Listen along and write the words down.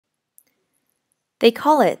They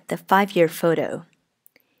call it the 5-year photo.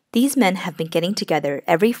 These men have been getting together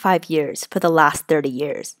every 5 years for the last 30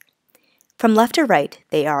 years. From left to right,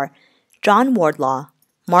 they are John Wardlaw,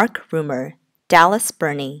 Mark Rumer, Dallas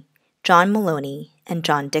Burney, John Maloney, and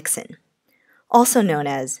John Dixon, also known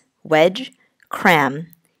as Wedge, Cram,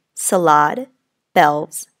 Salad,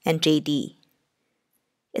 Bells, and J.D.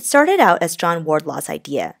 It started out as John Wardlaw's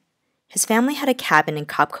idea. His family had a cabin in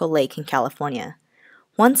Copco Lake in California.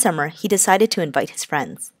 One summer, he decided to invite his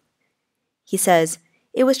friends. He says,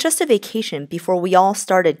 "It was just a vacation before we all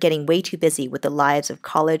started getting way too busy with the lives of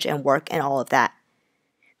college and work and all of that."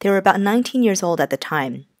 They were about 19 years old at the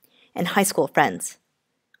time, and high school friends.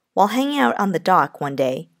 While hanging out on the dock one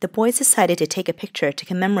day, the boys decided to take a picture to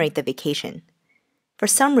commemorate the vacation. For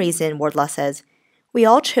some reason, Wardlaw says, "We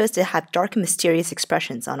all chose to have dark and mysterious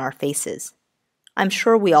expressions on our faces. I'm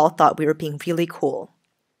sure we all thought we were being really cool."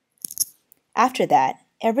 After that,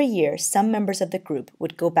 every year, some members of the group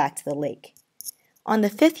would go back to the lake. On the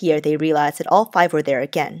 5th year, they realized that all 5 were there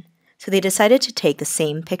again, so they decided to take the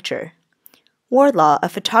same picture. Wardlaw, a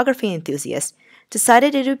photography enthusiast,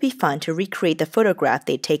 decided it would be fun to recreate the photograph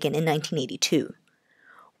they'd taken in 1982.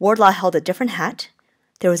 Wardlaw held a different hat,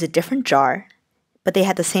 there was a different jar, but they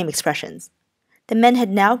had the same expressions. The men had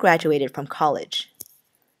now graduated from college.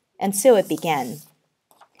 And so it began.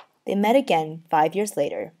 They met again 5 years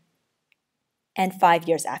later, and 5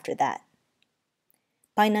 years after that.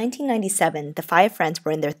 By 1997, the 5 friends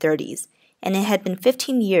were in their 30s, and it had been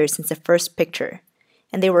 15 years since the first picture,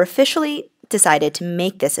 and they were officially decided to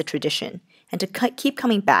make this a tradition and to keep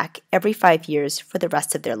coming back every 5 years for the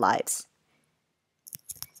rest of their lives.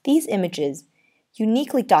 These images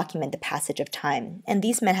uniquely document the passage of time, and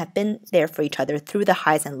these men have been there for each other through the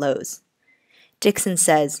highs and lows. Dixon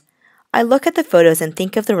says, "I look at the photos and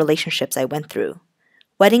think of the relationships I went through.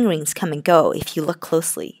 Wedding rings come and go if you look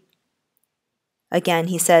closely." Again,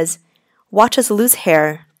 he says, "Watch us lose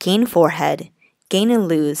hair, gain forehead, gain and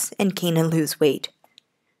lose weight."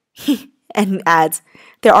 And adds,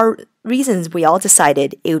 "There are reasons we all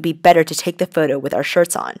decided it would be better to take the photo with our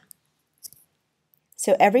shirts on."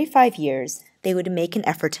 So every 5 years, they would make an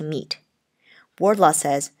effort to meet. Wardlaw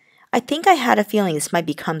says, "I think I had a feeling this might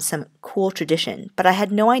become some cool tradition, but I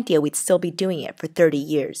had no idea we'd still be doing it for 30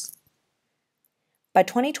 years. By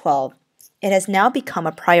 2012, it has now become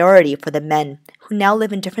a priority for the men who now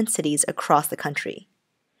live in different cities across the country.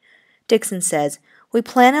 Dixon says, "We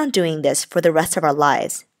plan on doing this for the rest of our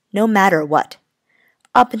lives, no matter what.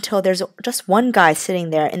 Up until there's just one guy sitting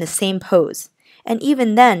there in the same pose, and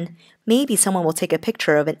even then, maybe someone will take a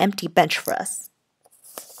picture of an empty bench for us."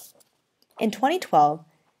 In 2012,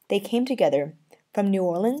 they came together from New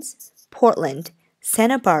Orleans, Portland,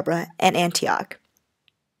 Santa Barbara, and Antioch.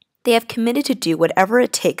 They have committed to do whatever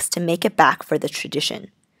it takes to make it back for the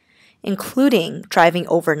tradition, including driving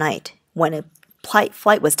overnight when a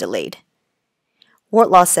flight was delayed.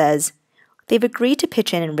 Wardlaw says, "They've agreed to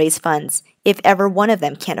pitch in and raise funds if ever one of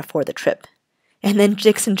them can't afford the trip." And then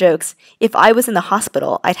Dixon jokes, "If I was in the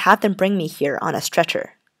hospital, I'd have them bring me here on a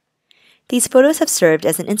stretcher." These photos have served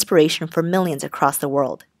as an inspiration for millions across the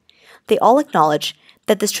world. They all acknowledge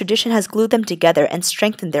that this tradition has glued them together and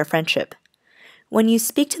strengthened their friendship. When you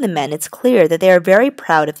speak to the men, it's clear that they are very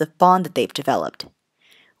proud of the bond that they've developed.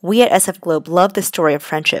 We at SF Globe love the story of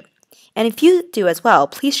friendship, and if you do as well,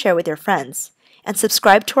 please share with your friends, and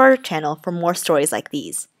subscribe to our channel for more stories like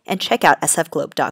these, and check out sfglobe.com.